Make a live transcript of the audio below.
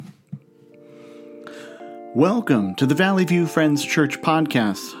Welcome to the Valley View Friends Church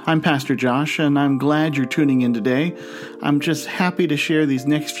podcast. I'm Pastor Josh, and I'm glad you're tuning in today. I'm just happy to share these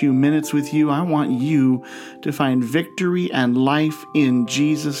next few minutes with you. I want you to find victory and life in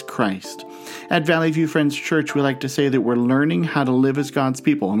Jesus Christ. At Valley View Friends Church, we like to say that we're learning how to live as God's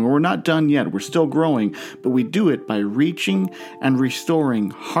people. I mean, we're not done yet. We're still growing, but we do it by reaching and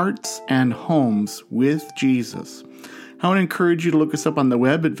restoring hearts and homes with Jesus. I want to encourage you to look us up on the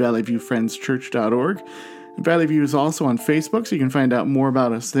web at valleyviewfriendschurch.org. Valley View is also on Facebook, so you can find out more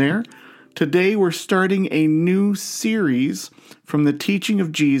about us there. Today, we're starting a new series from the teaching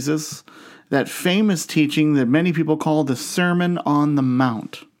of Jesus, that famous teaching that many people call the Sermon on the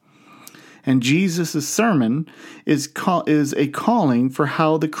Mount. And Jesus' sermon is a calling for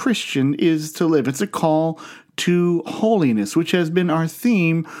how the Christian is to live. It's a call to holiness, which has been our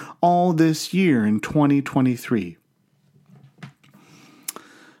theme all this year in 2023.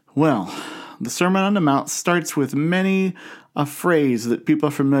 Well, the Sermon on the Mount starts with a phrase that people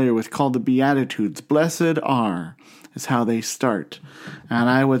are familiar with called the beatitudes. Blessed are is how they start. And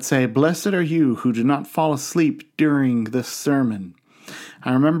I would say, blessed are you who do not fall asleep during this sermon.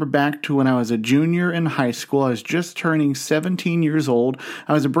 I remember back to when I was a junior in high school. I was just turning 17 years old.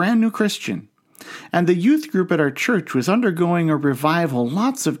 I was a brand new Christian. And the youth group at our church was undergoing a revival.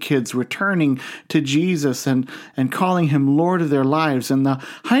 Lots of kids were turning to Jesus and calling him Lord of their lives. And the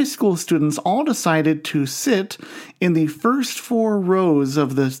high school students all decided to sit in the first 4 rows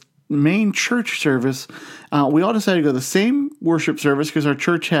of the main church service. We all decided to go to the same worship service because our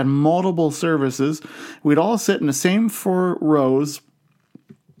church had multiple services. We'd all sit in the same 4 rows.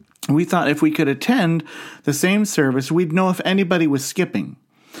 We thought if we could attend the same service, we'd know if anybody was skipping.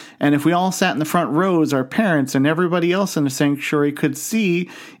 And if we all sat in the front rows, our parents and everybody else in the sanctuary could see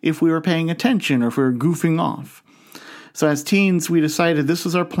if we were paying attention or if we were goofing off. So as teens, we decided this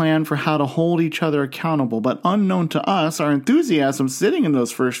was our plan for how to hold each other accountable. But unknown to us, our enthusiasm sitting in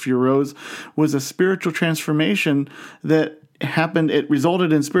those first few rows was a spiritual transformation that happened. It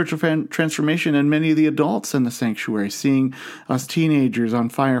resulted in spiritual transformation in many of the adults in the sanctuary, seeing us teenagers on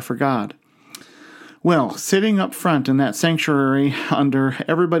fire for God. Well, sitting up front in that sanctuary under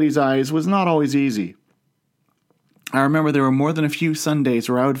everybody's eyes was not always easy. I remember there were more than a few Sundays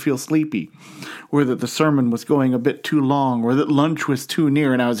where I would feel sleepy, or that the sermon was going a bit too long, or that lunch was too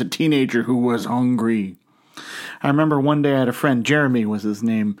near and I was a teenager who was hungry. I remember one day I had a friend, Jeremy was his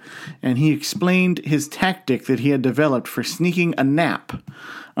name, and he explained his tactic that he had developed for sneaking a nap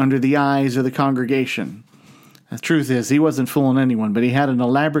under the eyes of the congregation. The truth is, he wasn't fooling anyone, but he had an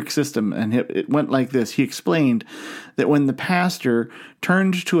elaborate system, and it went like this. He explained that when the pastor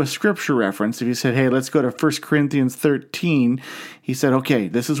turned to a scripture reference, if he said, hey, let's go to 1 Corinthians 13, he said, okay,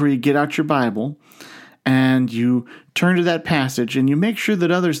 this is where you get out your Bible, and you turn to that passage, and you make sure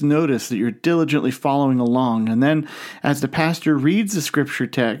that others notice that you're diligently following along. And then as the pastor reads the scripture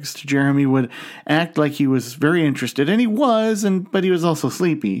text, Jeremy would act like he was very interested, and he was, but he was also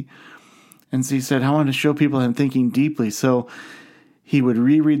sleepy. And so he said, I want to show people I'm thinking deeply. So he would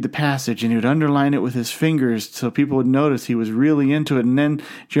reread the passage and he would underline it with his fingers so people would notice he was really into it. And then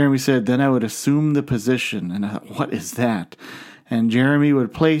Jeremy said, then I would assume the position. And I thought, what is that? And Jeremy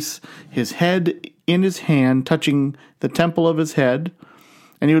would place his head in his hand, touching the temple of his head.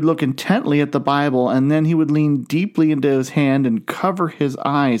 And he would look intently at the Bible. And then he would lean deeply into his hand and cover his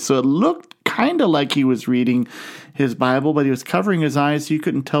eyes. So it looked kind of like he was reading his Bible, but he was covering his eyes so you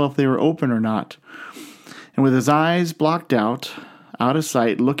couldn't tell if they were open or not. And with his eyes blocked out of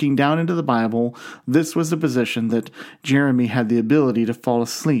sight, looking down into the Bible, this was the position that Jeremy had the ability to fall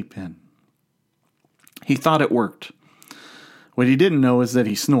asleep in. He thought it worked. What he didn't know is that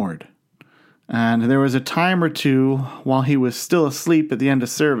he snored. And there was a time or two while he was still asleep at the end of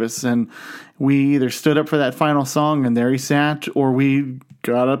service, and we either stood up for that final song and there he sat, or we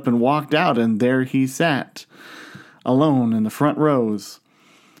got up and walked out and there he sat, alone in the front rows.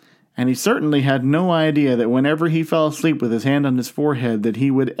 And he certainly had no idea that whenever he fell asleep with his hand on his forehead, that he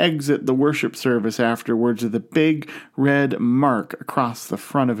would exit the worship service afterwards with a big red mark across the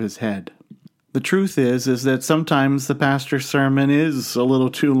front of his head. The truth is that sometimes the pastor's sermon is a little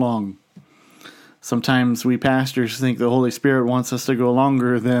too long. Sometimes we pastors think the Holy Spirit wants us to go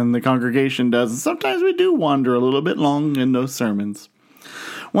longer than the congregation does, and sometimes we do wander a little bit long in those sermons.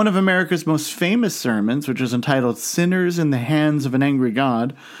 One of America's most famous sermons, which is entitled Sinners in the Hands of an Angry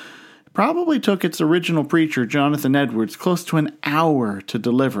God, probably took its original preacher, Jonathan Edwards, close to an hour to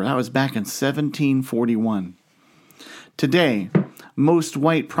deliver. That was back in 1741. Today, Most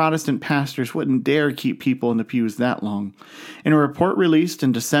white Protestant pastors wouldn't dare keep people in the pews that long. In a report released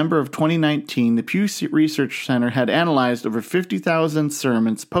in December of 2019, the Pew Research Center had analyzed over 50,000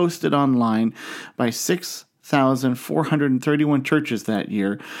 sermons posted online by 6,431 churches that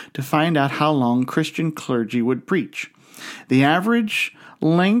year to find out how long Christian clergy would preach. The average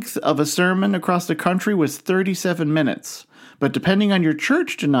length of a sermon across the country was 37 minutes. But depending on your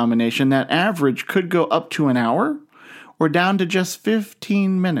church denomination, that average could go up to an hour or down to just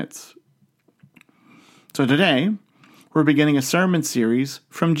 15 minutes. So today, we're beginning a sermon series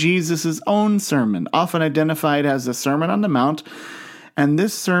from Jesus' own sermon, often identified as the Sermon on the Mount. And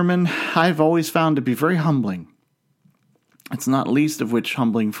this sermon I've always found to be very humbling. It's not least of which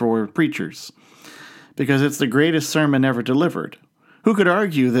humbling for preachers, because it's the greatest sermon ever delivered. Who could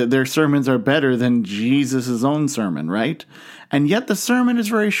argue that their sermons are better than Jesus' own sermon, right? And yet the sermon is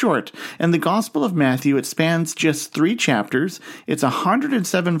very short. In the Gospel of Matthew, it spans just 3 chapters. It's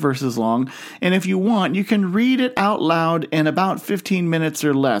 107 verses long. And if you want, you can read it out loud in about 15 minutes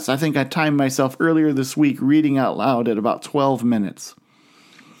or less. I think I timed myself earlier this week reading out loud at about 12 minutes.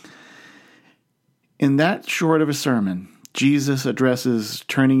 In that short of a sermon, Jesus addresses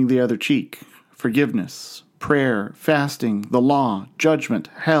turning the other cheek, forgiveness, prayer, fasting, the law, judgment,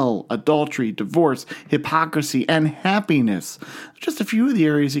 hell, adultery, divorce, hypocrisy, and happiness. Just a few of the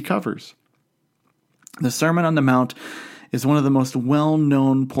areas he covers. The Sermon on the Mount is one of the most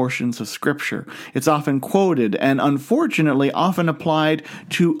well-known portions of Scripture. It's often quoted and, unfortunately, often applied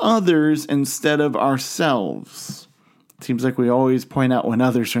to others instead of ourselves. It seems like we always point out when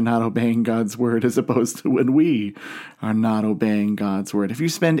others are not obeying God's word as opposed to when we are not obeying God's word. If you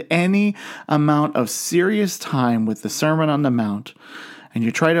spend any amount of serious time with the Sermon on the Mount and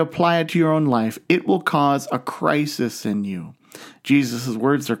you try to apply it to your own life, it will cause a crisis in you. Jesus'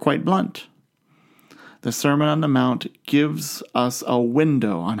 words are quite blunt. The Sermon on the Mount gives us a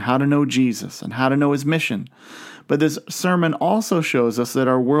window on how to know Jesus and how to know his mission. But this sermon also shows us that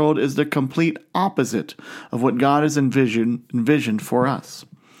our world is the complete opposite of what God has envisioned for us.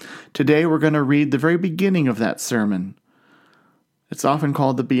 Today we're going to read the very beginning of that sermon. It's often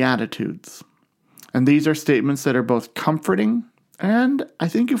called the beatitudes. And these are statements that are both comforting and, I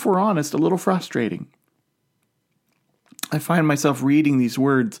think if we're honest, a little frustrating. I find myself reading these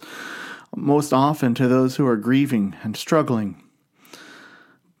words most often to those who are grieving and struggling.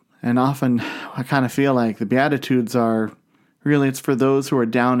 And often I kind of feel like the Beatitudes are, really it's for those who are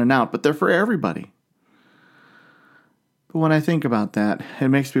down and out, but they're for everybody. But when I think about that, it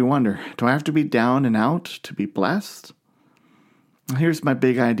makes me wonder, do I have to be down and out to be blessed? Here's my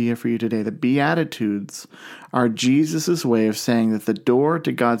big idea for you today. The Beatitudes are Jesus' way of saying that the door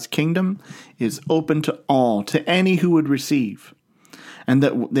to God's kingdom is open to all, to any who would receive. And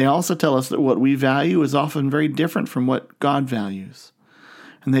that they also tell us that what we value is often very different from what God values.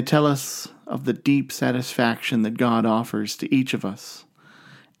 And they tell us of the deep satisfaction that God offers to each of us.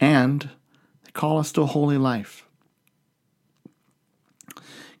 And they call us to a holy life.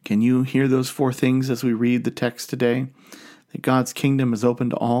 Can you hear those 4 things as we read the text today? That God's kingdom is open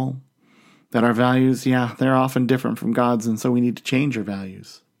to all. That our values, they're often different from God's, and so we need to change our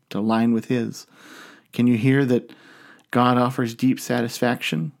values to align with his. Can you hear that God offers deep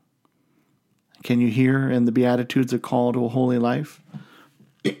satisfaction? Can you hear in the Beatitudes a call to a holy life?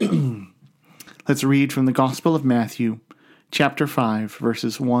 Let's read from the Gospel of Matthew, chapter 5,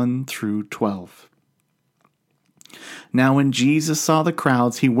 verses 1 through 12. Now when Jesus saw the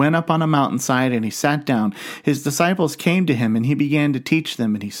crowds, he went up on a mountainside and he sat down. His disciples came to him and he began to teach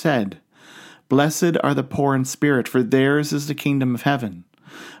them, and he said, "Blessed are the poor in spirit, for theirs is the kingdom of heaven.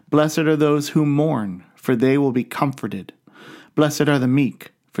 Blessed are those who mourn, for they will be comforted. Blessed are the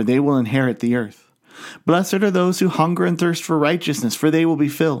meek, for they will inherit the earth. Blessed are those who hunger and thirst for righteousness, for they will be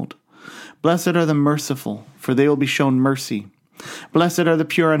filled. Blessed are the merciful, for they will be shown mercy. Blessed are the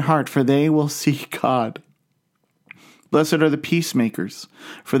pure in heart, for they will see God. Blessed are the peacemakers,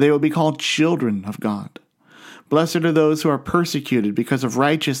 for they will be called children of God. Blessed are those who are persecuted because of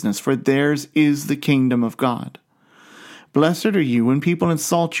righteousness, for theirs is the kingdom of God. Blessed are you when people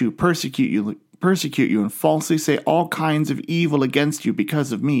insult you, persecute you, and falsely say all kinds of evil against you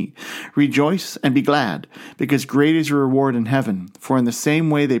because of me. Rejoice and be glad, because great is your reward in heaven, for in the same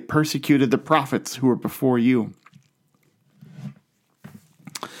way they persecuted the prophets who were before you."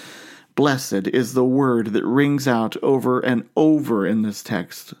 Blessed is the word that rings out over and over in this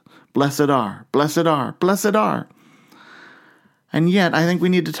text. Blessed are, blessed are, blessed are. And yet, I think we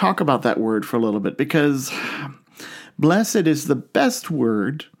need to talk about that word for a little bit, because blessed is the best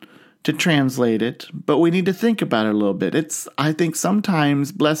word to translate it, but we need to think about it a little bit. I think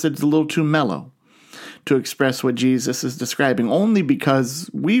sometimes blessed is a little too mellow. to express what Jesus is describing, only because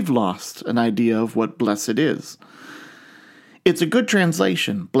we've lost an idea of what blessed is. It's a good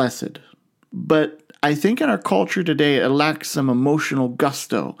translation, blessed, but I think in our culture today it lacks some emotional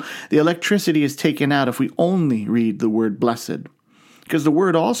gusto. The electricity is taken out if we only read the word blessed, because the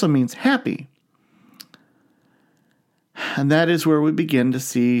word also means happy. And that is where we begin to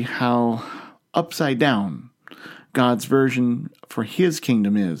see how upside down God's version for his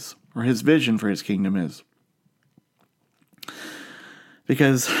kingdom is, or his vision for his kingdom is.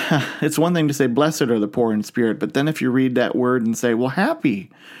 Because it's one thing to say, blessed are the poor in spirit, but then if you read that word and say, well, happy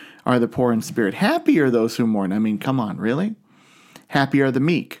are the poor in spirit, happy are those who mourn. I mean, come on, really? Happy are the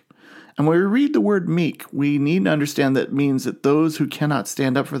meek. And when we read the word meek, we need to understand that means that those who cannot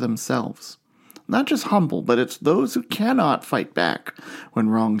stand up for themselves. Not just humble, but it's those who cannot fight back when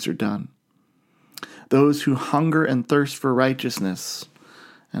wrongs are done. Those who hunger and thirst for righteousness.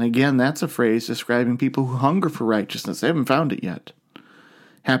 And again, that's a phrase describing people who hunger for righteousness. They haven't found it yet.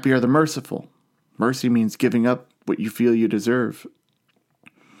 Happy are the merciful. Mercy means giving up what you feel you deserve.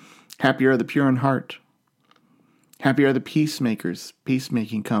 Happy are the pure in heart. Happy are the peacemakers.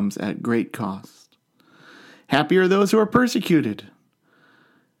 Peacemaking comes at great cost. Happy are those who are persecuted.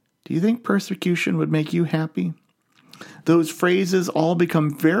 Do you think persecution would make you happy? Those phrases all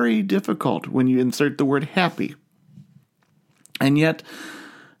become very difficult when you insert the word happy. And yet,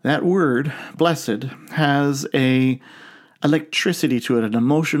 that word, blessed, has a electricity to it, an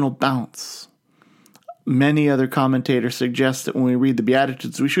emotional bounce. Many other commentators suggest that when we read the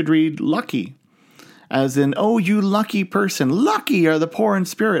Beatitudes, we should read lucky, as in, oh, you lucky person. Lucky are the poor in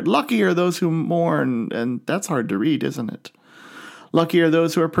spirit. Lucky are those who mourn. And that's hard to read, isn't it? Lucky are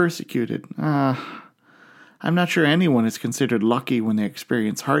those who are persecuted. I'm not sure anyone is considered lucky when they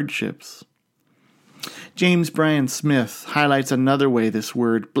experience hardships. James Bryan Smith highlights another way this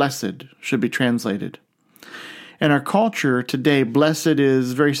word, blessed, should be translated. In our culture today, blessed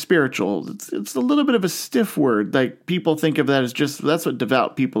is very spiritual. It's a little bit of a stiff word. Like people think of that as just, that's what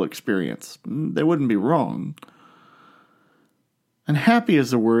devout people experience. They wouldn't be wrong. And happy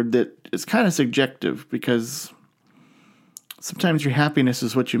is a word that is kind of subjective because sometimes your happiness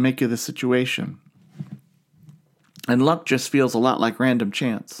is what you make of the situation. And luck just feels a lot like random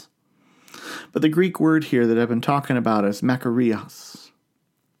chance. But the Greek word here that I've been talking about is makarios.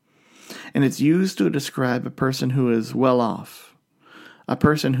 And it's used to describe a person who is well off. A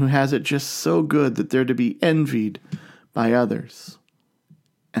person who has it just so good that they're to be envied by others.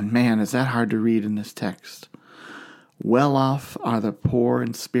 And man, is that hard to read in this text. Well off are the poor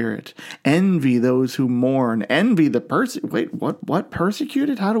in spirit. Envy those who mourn. Envy the Wait, what?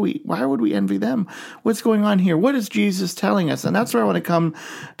 Persecuted? Why would we envy them? What's going on here? What is Jesus telling us? And that's where I want to come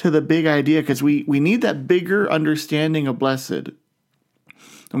to the big idea, because we need that bigger understanding of blessed.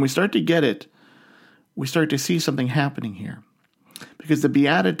 And we start to get it, we start to see something happening here. Because the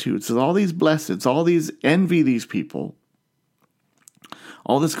Beatitudes, so all these blesseds, all these envy these people,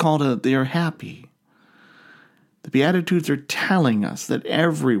 all this call to they are happy. The Beatitudes are telling us that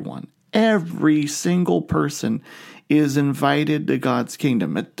everyone, every single person is invited to God's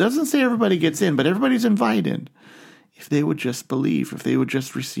kingdom. It doesn't say everybody gets in, but everybody's invited if they would just believe, if they would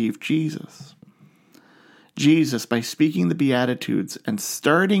just receive Jesus. Jesus, by speaking the Beatitudes and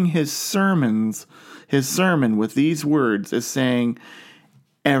starting his sermon with these words, is saying,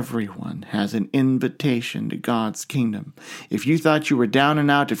 everyone has an invitation to God's kingdom. If you thought you were down and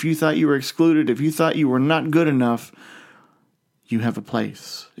out, if you thought you were excluded, if you thought you were not good enough, you have a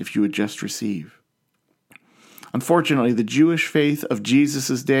place if you would just receive. Unfortunately, the Jewish faith of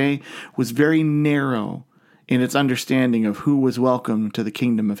Jesus' day was very narrow in its understanding of who was welcome to the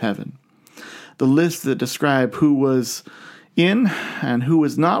kingdom of heaven. The list that described who was in and who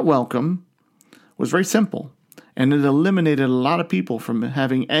was not welcome was very simple. And it eliminated a lot of people from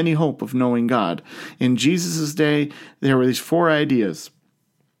having any hope of knowing God. In Jesus' day, there were these 4 ideas,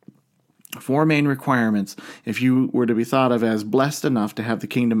 4 main requirements if you were to be thought of as blessed enough to have the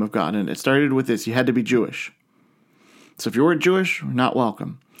kingdom of God. And it started with this: you had to be Jewish. So if you weren't Jewish, you're not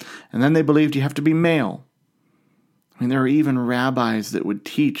welcome. And then they believed you have to be male. I mean, there were even rabbis that would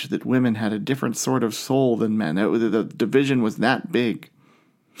teach that women had a different sort of soul than men. The division was that big.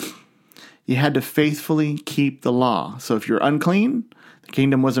 You had to faithfully keep the law. So if you're unclean, the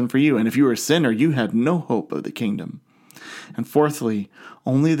kingdom wasn't for you. And if you were a sinner, you had no hope of the kingdom. And fourthly,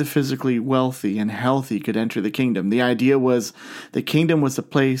 only the physically wealthy and healthy could enter the kingdom. The idea was the kingdom was a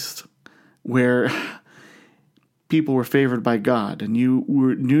place where people were favored by God. And you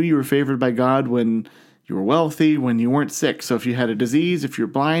knew you were favored by God when you were wealthy, when you weren't sick. So if you had a disease, if you're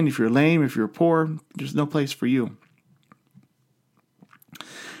blind, if you're lame, if you're poor, there's no place for you.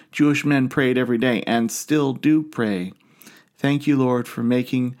 Jewish men prayed every day and still do pray. Thank you, Lord, for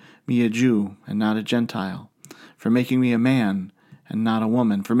making me a Jew and not a Gentile, for making me a man and not a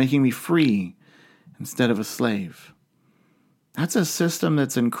woman, for making me free instead of a slave. That's a system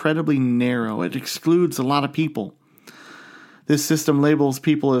that's incredibly narrow. It excludes a lot of people. This system labels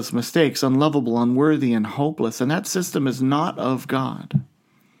people as mistakes, unlovable, unworthy, and hopeless, and that system is not of God.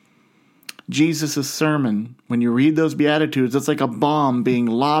 Jesus' sermon, when you read those Beatitudes, it's like a bomb being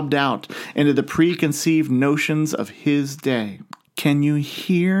lobbed out into the preconceived notions of his day. Can you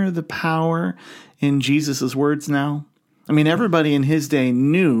hear the power in Jesus' words now? I mean, everybody in his day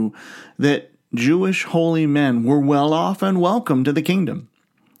knew that Jewish holy men were well off and welcome to the kingdom.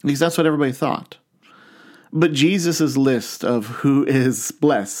 At least that's what everybody thought. But Jesus' list of who is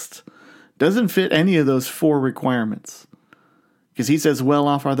blessed doesn't fit any of those 4 requirements. Because he says, well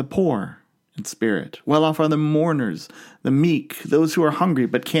off are the poor in spirit. Well off are the mourners, the meek, those who are hungry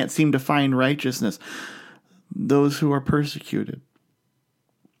but can't seem to find righteousness, those who are persecuted.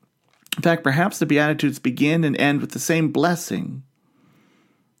 In fact, perhaps the Beatitudes begin and end with the same blessing.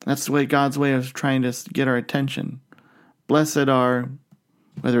 That's the way God's way of trying to get our attention. Blessed are,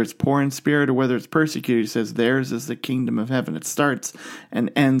 whether it's poor in spirit or whether it's persecuted, he says, theirs is the kingdom of heaven. It starts and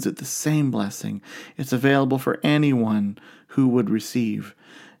ends with the same blessing. It's available for anyone who would receive.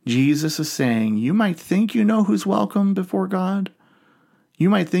 Jesus is saying, you might think you know who's welcome before God. You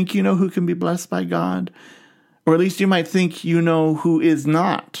might think you know who can be blessed by God. Or at least you might think you know who is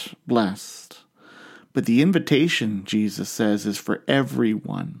not blessed. But the invitation, Jesus says, is for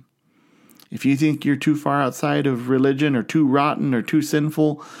everyone. If you think you're too far outside of religion or too rotten or too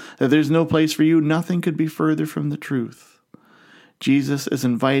sinful, that there's no place for you, nothing could be further from the truth. Jesus is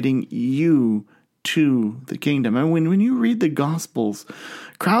inviting you to the kingdom. And when you read the Gospels,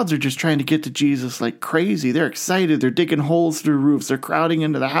 crowds are just trying to get to Jesus like crazy. They're excited. They're digging holes through roofs. They're crowding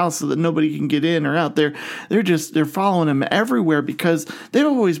into the house so that nobody can get in or out. They're following him everywhere because they've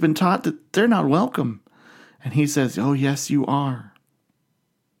always been taught that they're not welcome. And he says, oh, yes, you are.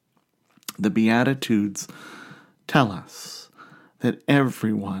 The Beatitudes tell us that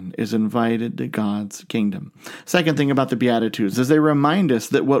everyone is invited to God's kingdom. Second thing about the Beatitudes is they remind us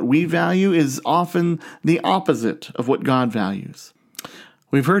that what we value is often the opposite of what God values.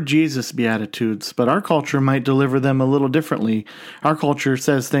 We've heard Jesus' Beatitudes, but our culture might deliver them a little differently. Our culture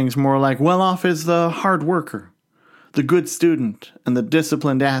says things more like, well off is the hard worker, the good student, and the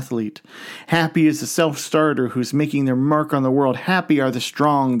disciplined athlete. Happy is the self-starter who's making their mark on the world. Happy are the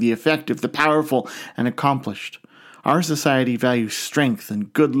strong, the effective, the powerful, and accomplished. Our society values strength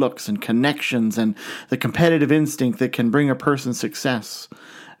and good looks and connections and the competitive instinct that can bring a person success.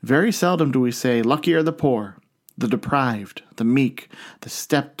 Very seldom do we say, lucky are the poor, the deprived, the meek, the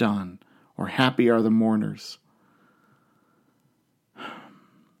stepped on, or happy are the mourners.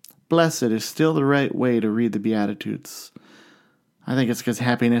 Blessed is still the right way to read the Beatitudes. I think it's because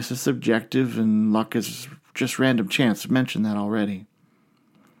happiness is subjective and luck is just random chance. I've mentioned that already.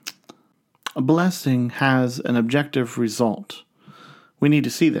 A blessing has an objective result. We need to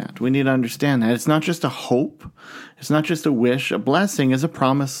see that. We need to understand that. It's not just a hope. It's not just a wish. A blessing is a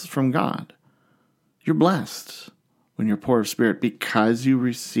promise from God. You're blessed when you're poor of spirit because you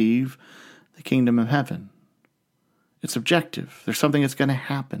receive the kingdom of heaven. It's objective. There's something that's going to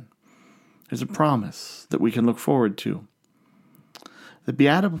happen. There's a promise that we can look forward to. The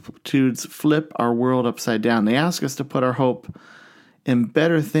Beatitudes flip our world upside down. They ask us to put our hope in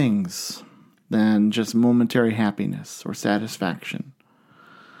better things than just momentary happiness or satisfaction.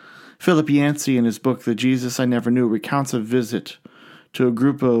 Philip Yancey, in his book, The Jesus I Never Knew, recounts a visit to a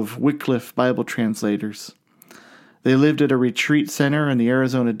group of Wycliffe Bible translators. They lived at a retreat center in the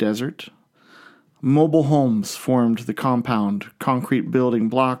Arizona desert. Mobile homes formed the compound, concrete block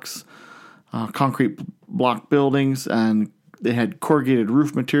buildings, and they had corrugated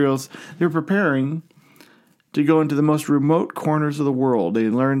roof materials. They were preparing to go into the most remote corners of the world. They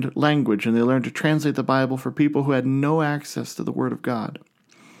learned language, and they learned to translate the Bible for people who had no access to the Word of God.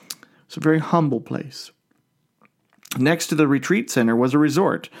 It's a very humble place. Next to the retreat center was a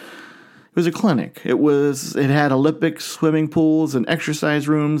resort. It was a clinic. It had Olympic swimming pools and exercise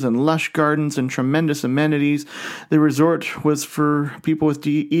rooms and lush gardens and tremendous amenities. The resort was for people with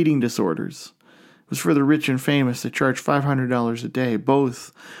eating disorders. It was for the rich and famous. They charged $500 a day.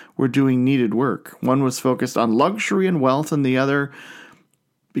 Both were doing needed work. One was focused on luxury and wealth, and the other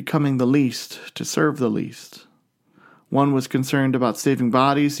becoming the least to serve the least. One was concerned about saving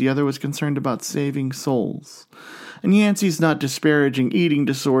bodies. The other was concerned about saving souls. And Yancey's not disparaging eating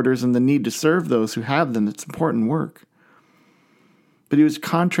disorders and the need to serve those who have them. It's important work. But he was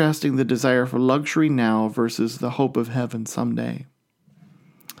contrasting the desire for luxury now versus the hope of heaven someday.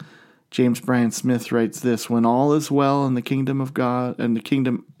 James Bryan Smith writes this: when all is well in the kingdom of God, and let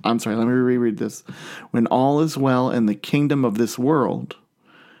me reread this. When all is well in the kingdom of this world,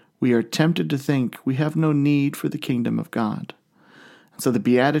 we are tempted to think we have no need for the kingdom of God. So the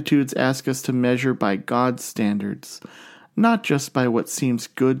Beatitudes ask us to measure by God's standards, not just by what seems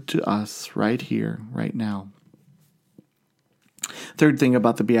good to us right here, right now. Third thing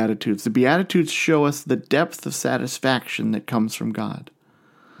about the Beatitudes show us the depth of satisfaction that comes from God.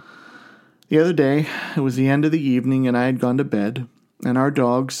 The other day, it was the end of the evening and I had gone to bed, and our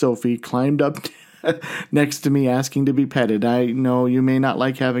dog, Sophie, climbed up next to me asking to be petted. I know you may not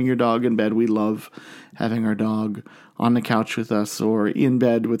like having your dog in bed. We love having our dog on the couch with us or in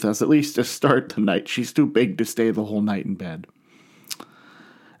bed with us, at least to start the night. She's too big to stay the whole night in bed.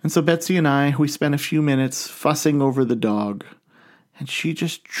 And so Betsy and I, we spent a few minutes fussing over the dog, and she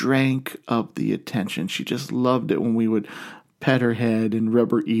just drank up the attention. She just loved it when we would pet her head and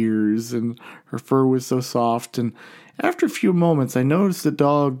rub her ears, and her fur was so soft. And after a few moments, I noticed the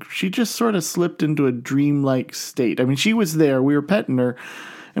dog, she just sort of slipped into a dreamlike state. I mean, she was there, we were petting her,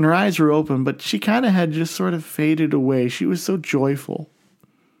 and her eyes were open, but she kind of had just sort of faded away. She was so joyful.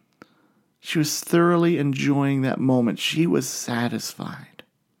 She was thoroughly enjoying that moment. She was satisfied.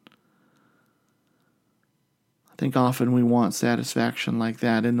 I think often we want satisfaction like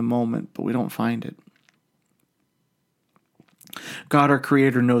that in the moment, but we don't find it. God, our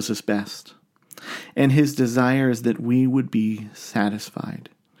Creator, knows us best, and His desire is that we would be satisfied.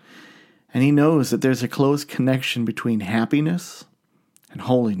 And He knows that there's a close connection between happiness and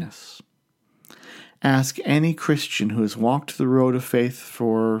holiness. Ask any Christian who has walked the road of faith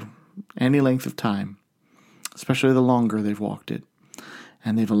for any length of time, especially the longer they've walked it,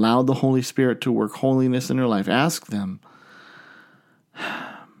 and they've allowed the Holy Spirit to work holiness in their life. Ask them,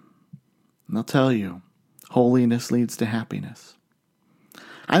 and they'll tell you, holiness leads to happiness.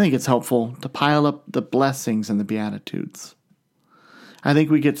 I think it's helpful to pile up the blessings in the Beatitudes. I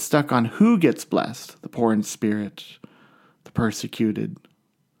think we get stuck on who gets blessed, the poor in spirit, the persecuted,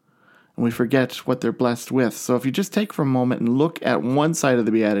 and we forget what they're blessed with. So if you just take for a moment and look at one side of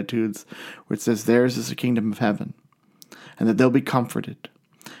the Beatitudes where it says theirs is the kingdom of heaven, and that they'll be comforted,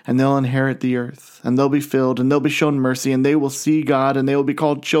 and they'll inherit the earth, and they'll be filled, and they'll be shown mercy, and they will see God, and they will be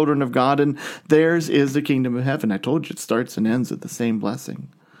called children of God, and theirs is the kingdom of heaven. I told you it starts and ends with the same blessing.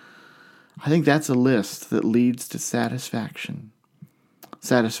 I think that's a list that leads to satisfaction.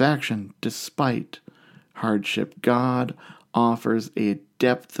 Satisfaction despite hardship. God offers a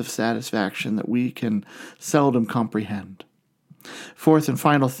depth of satisfaction that we can seldom comprehend. Fourth and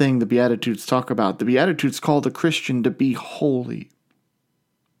final thing the Beatitudes talk about. The Beatitudes call the Christian to be holy.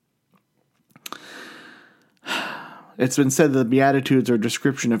 It's been said that the Beatitudes are a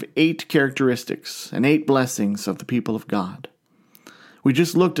description of 8 characteristics and 8 blessings of the people of God. We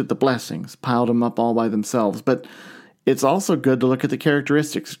just looked at the blessings, piled them up all by themselves, but it's also good to look at the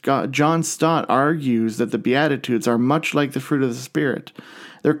characteristics. John Stott argues that the Beatitudes are much like the fruit of the Spirit.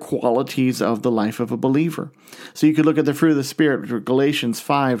 They're qualities of the life of a believer. So you could look at the fruit of the Spirit, which are Galatians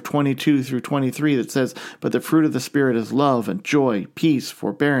 5:22 through 23, that says, "But the fruit of the Spirit is love and joy, peace,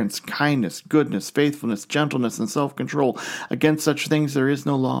 forbearance, kindness, goodness, faithfulness, gentleness, and self-control. Against such things there is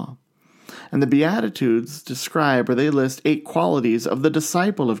no law." And the Beatitudes describe, or they list, 8 qualities of the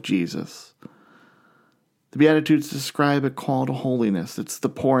disciple of Jesus. The Beatitudes describe a call to holiness. It's the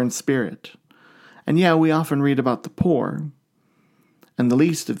poor in spirit. And yeah, we often read about the poor and the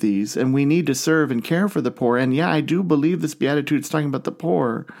least of these, and we need to serve and care for the poor. And yeah, I do believe this Beatitude is talking about the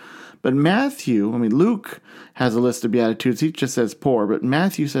poor. But Luke has a list of Beatitudes. He just says poor, but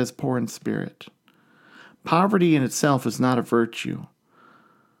Matthew says poor in spirit. Poverty in itself is not a virtue.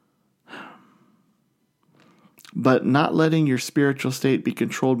 But not letting your spiritual state be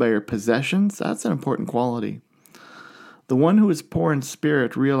controlled by your possessions, that's an important quality. The one who is poor in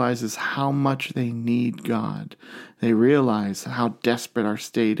spirit realizes how much they need God. They realize how desperate our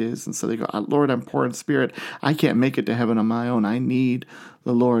state is. And so they go, "Lord, I'm poor in spirit. I can't make it to heaven on my own. I need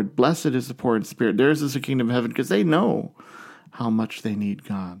the Lord." Blessed is the poor in spirit. Theirs is the kingdom of heaven, because they know how much they need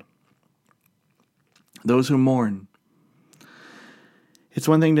God. Those who mourn. It's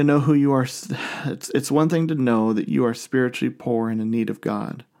one thing to know who you are. It's one thing to know that you are spiritually poor and in need of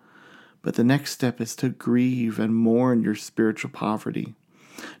God. But the next step is to grieve and mourn your spiritual poverty.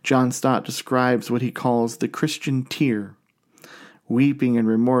 John Stott describes what he calls the Christian tear, weeping in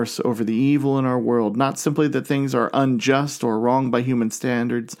remorse over the evil in our world, not simply that things are unjust or wrong by human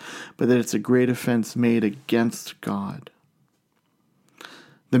standards, but that it's a great offense made against God.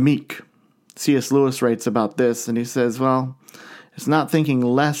 The meek. C.S. Lewis writes about this, and he says, it's not thinking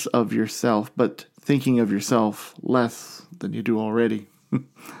less of yourself, but thinking of yourself less than you do already.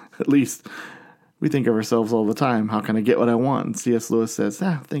 At least we think of ourselves all the time. How can I get what I want? And C.S. Lewis says,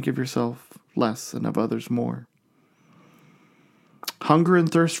 think of yourself less and of others more. Hunger and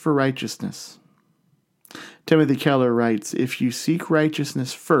thirst for righteousness. Timothy Keller writes, if you seek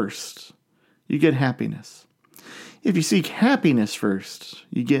righteousness first, you get happiness. If you seek happiness first,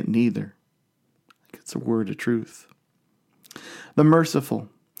 you get neither. It's a word of truth. The merciful.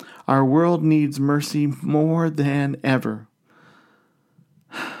 Our world needs mercy more than ever.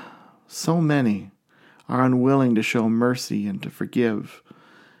 So many are unwilling to show mercy and to forgive.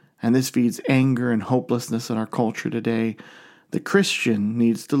 And this feeds anger and hopelessness in our culture today. The Christian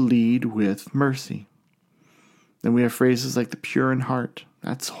needs to lead with mercy. Then we have phrases like the pure in heart.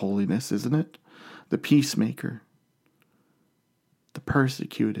 That's holiness, isn't it? The peacemaker. The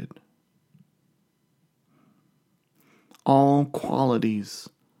persecuted. All qualities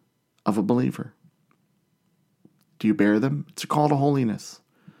of a believer. Do you bear them? It's a call to holiness.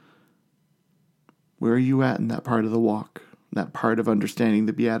 Where are you at in that part of the walk? That part of understanding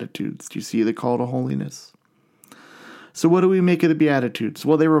the Beatitudes? Do you see the call to holiness? So what do we make of the Beatitudes?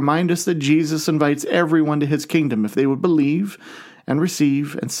 Well, they remind us that Jesus invites everyone to his kingdom if they would believe and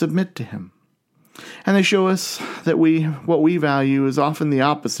receive and submit to him. And they show us that what we value is often the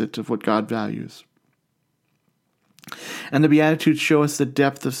opposite of what God values. And the Beatitudes show us the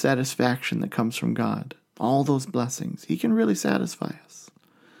depth of satisfaction that comes from God. All those blessings. He can really satisfy us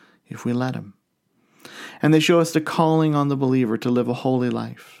if we let him. And they show us the calling on the believer to live a holy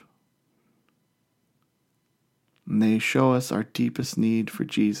life. And they show us our deepest need for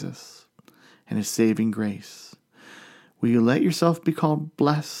Jesus and his saving grace. Will you let yourself be called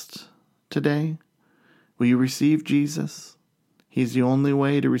blessed today? Will you receive Jesus? He's the only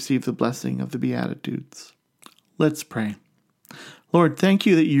way to receive the blessing of the Beatitudes. Let's pray. Lord, thank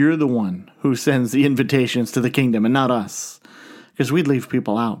you that you're the one who sends the invitations to the kingdom and not us, because we'd leave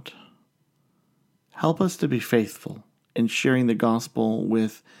people out. Help us to be faithful in sharing the gospel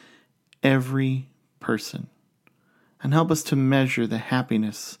with every person. And help us to measure the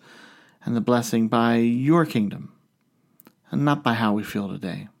happiness and the blessing by your kingdom, and not by how we feel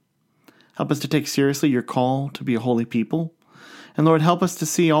today. Help us to take seriously your call to be a holy people. And Lord, help us to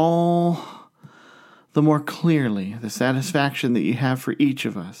see all the more clearly the satisfaction that you have for each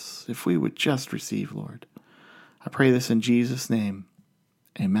of us, if we would just receive, Lord. I pray this in Jesus' name.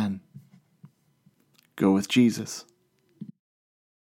 Amen. Go with Jesus.